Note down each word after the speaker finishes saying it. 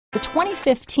The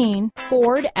 2015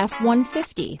 Ford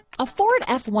F-150. A Ford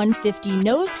F-150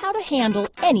 knows how to handle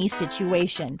any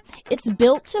situation. It's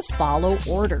built to follow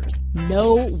orders,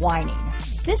 no whining.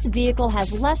 This vehicle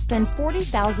has less than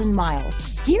 40,000 miles.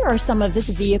 Here are some of this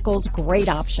vehicle's great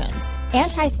options: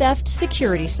 anti-theft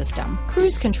security system,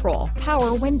 cruise control,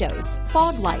 power windows,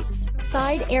 fog lights,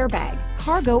 side airbag,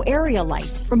 cargo area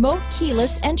light, remote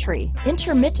keyless entry,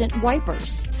 intermittent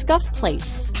wipers, scuff plates,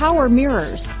 power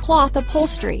mirrors, cloth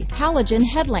upholstery, halogen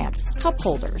headlamps, cup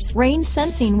holders, rain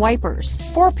sensing wipers,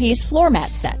 4-piece floor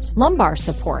mat set, lumbar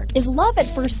support. Is love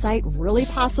at first sight really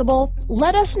possible?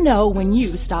 Let us know when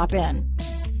you stop in.